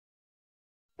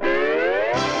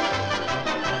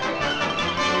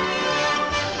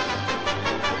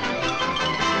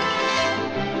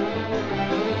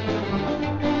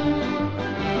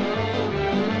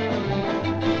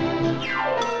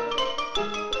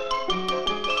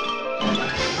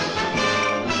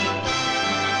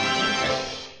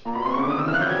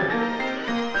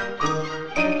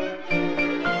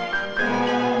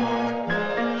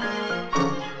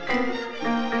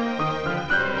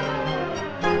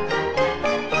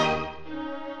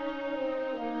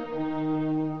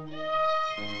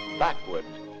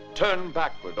Turn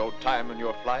backward, O time, in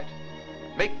your flight.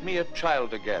 Make me a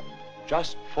child again,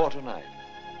 just for tonight.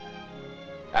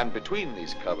 And between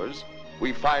these covers,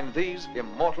 we find these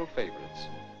immortal favorites.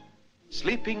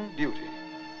 Sleeping Beauty.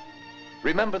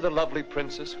 Remember the lovely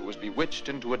princess who was bewitched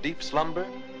into a deep slumber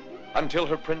until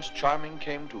her Prince Charming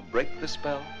came to break the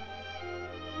spell?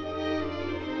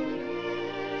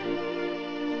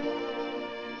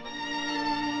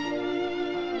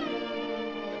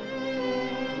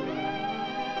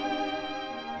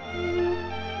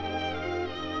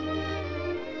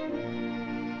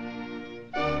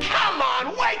 Come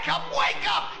on, wake up,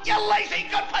 you lazy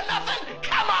good-for-nothing!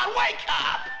 Come on, wake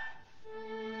up!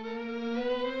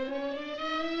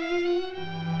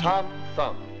 Tom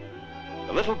Thumb,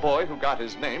 the little boy who got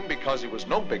his name because he was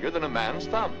no bigger than a man's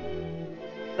thumb.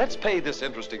 Let's pay this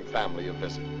interesting family a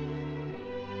visit.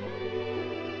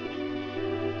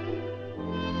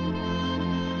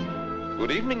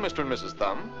 Good evening, Mr. and Mrs.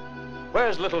 Thumb.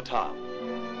 Where's little Tom?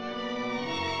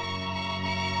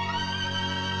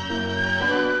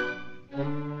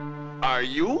 Are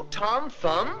you Tom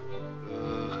Thumb?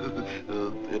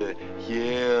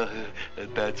 Yeah,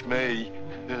 that's me.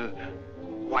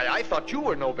 Why, I thought you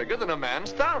were no bigger than a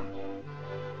man's thumb.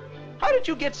 How did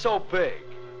you get so big?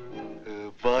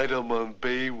 Vitamin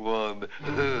B1.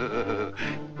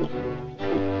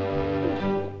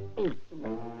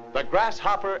 The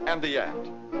Grasshopper and the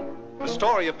Ant. The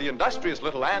story of the industrious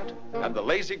little ant and the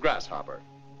lazy grasshopper.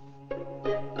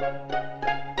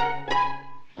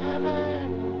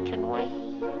 Heaven can wait.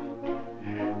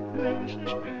 This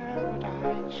is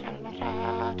paradise.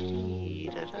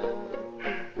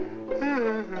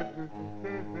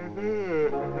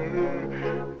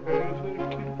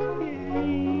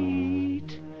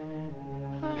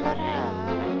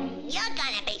 You're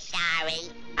gonna be sorry.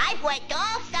 I've worked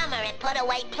all summer and put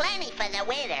away plenty for the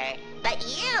winter. But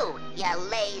you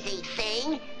lazy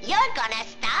thing, you're gonna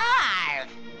starve.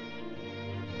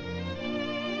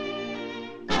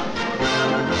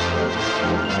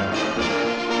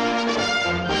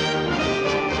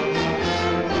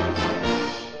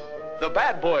 The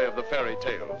bad boy of the fairy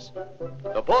tales.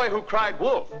 The boy who cried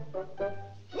wolf.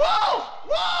 Wolf!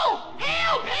 Wolf!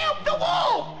 Help! Help the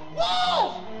wolf!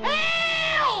 Wolf!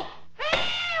 Help!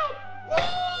 Help!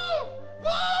 Wolf!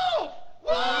 Wolf!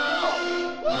 Wolf!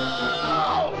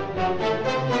 Wolf!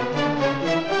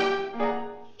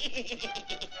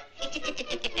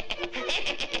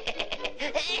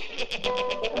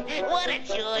 What a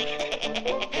joy.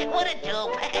 What a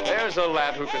dope. There's a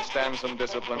lad who could stand some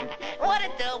discipline. What a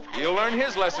dope. He'll learn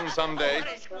his lesson someday. What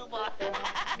a screwball.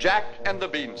 Jack and the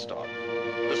Beanstalk.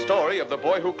 The story of the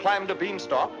boy who climbed a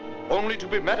beanstalk only to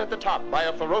be met at the top by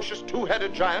a ferocious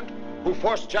two-headed giant who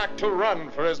forced Jack to run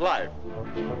for his life.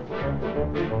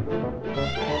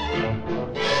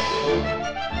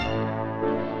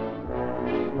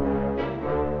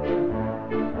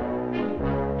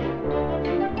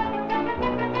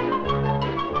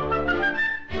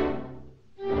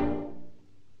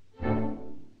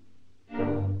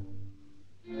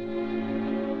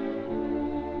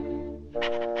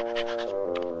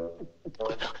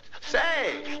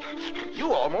 Say,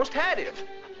 you almost had it.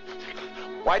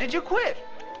 Why did you quit?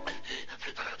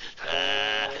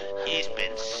 He's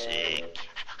been sick.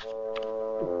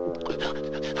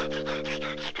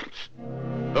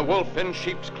 The wolf in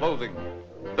sheep's clothing,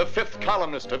 the fifth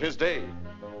columnist of his day.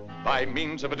 By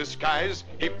means of a disguise,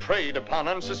 he preyed upon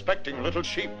unsuspecting little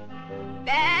sheep.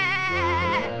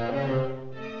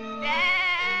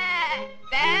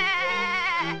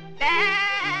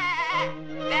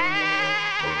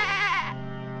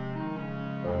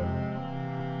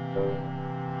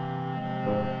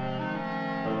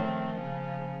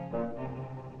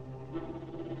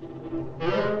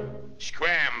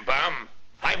 Scram, bum.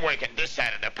 I'm working this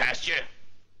side of the pasture.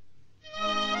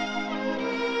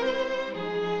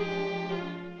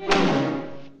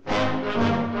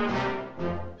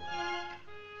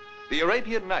 The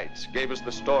Arabian Nights gave us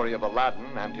the story of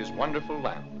Aladdin and his wonderful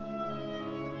lamp.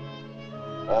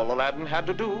 All Aladdin had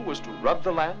to do was to rub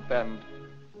the lamp and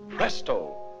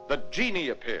presto, the genie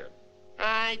appeared.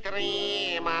 I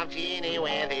dream of Genie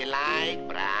with the light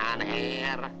brown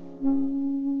hair.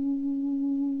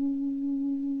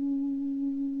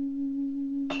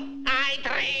 I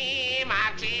dream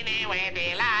of Genie with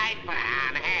the light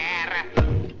brown hair.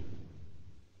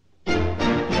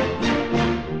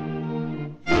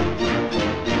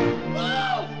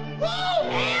 Whoa! Whoa!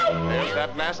 Help! There's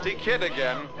that nasty kid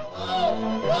again. Whoa!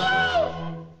 Whoa!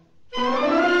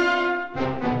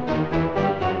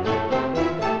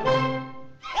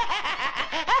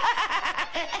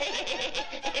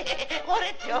 What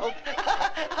a dope.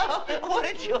 What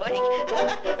a joy.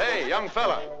 Hey, young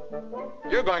fella.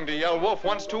 You're going to yell wolf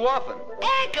once too often.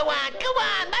 Go on.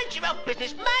 Mind your own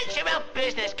business. Mind your own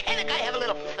business. Can't a guy have a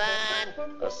little fun?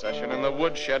 A session in the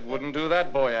woodshed wouldn't do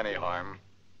that boy any harm.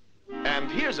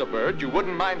 And here's a bird you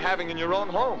wouldn't mind having in your own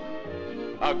home.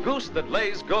 A goose that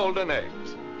lays golden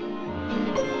eggs.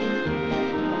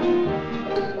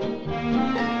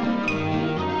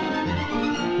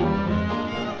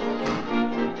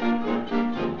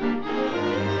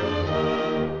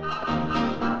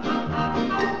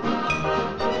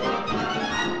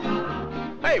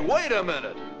 Hey, wait a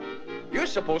minute. You're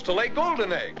supposed to lay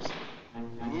golden eggs.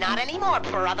 Not anymore,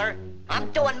 brother. I'm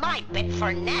doing my bit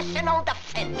for national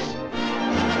defense.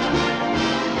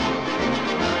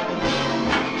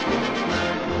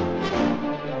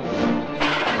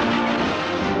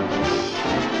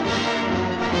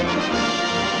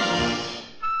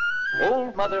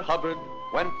 Old Mother Hubbard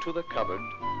went to the cupboard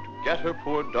to get her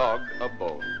poor dog a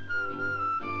bone.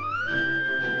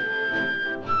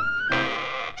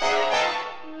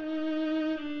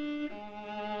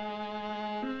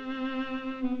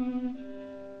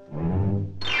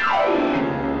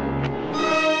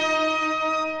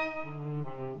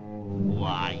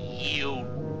 Why, you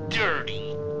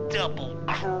dirty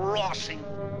double-crossing.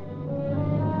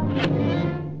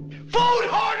 Food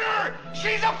hoarder!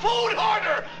 She's a food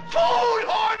hoarder! Food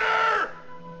hoarder!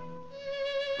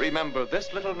 Remember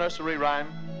this little nursery rhyme?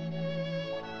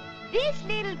 This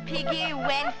little piggy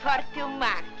went for to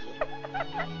market.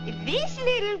 This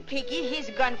little piggy, he's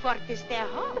gone for to stay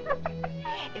home.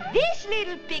 This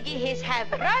little piggy, he's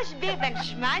have roast beef and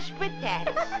smashed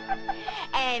potatoes.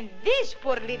 And this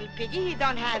poor little piggy, he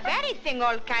don't have anything,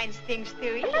 all kinds things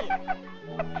to eat.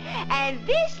 And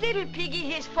this little piggy,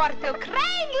 he's for to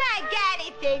crying like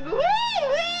anything. Wee,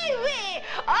 wee, wee,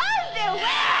 all the way.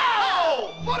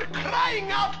 Oh, for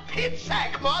crying out pit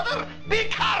sack, Mother! Be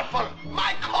careful,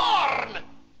 my corn!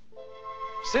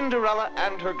 Cinderella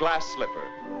and her glass slipper.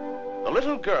 The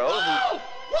little girl who... Whoa!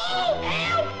 Whoa!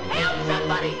 Help! Help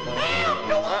somebody! Help!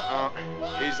 The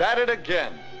wolf! He's at it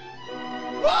again.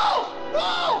 Whoa!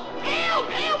 Whoa! Help!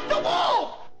 Help the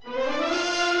wolf!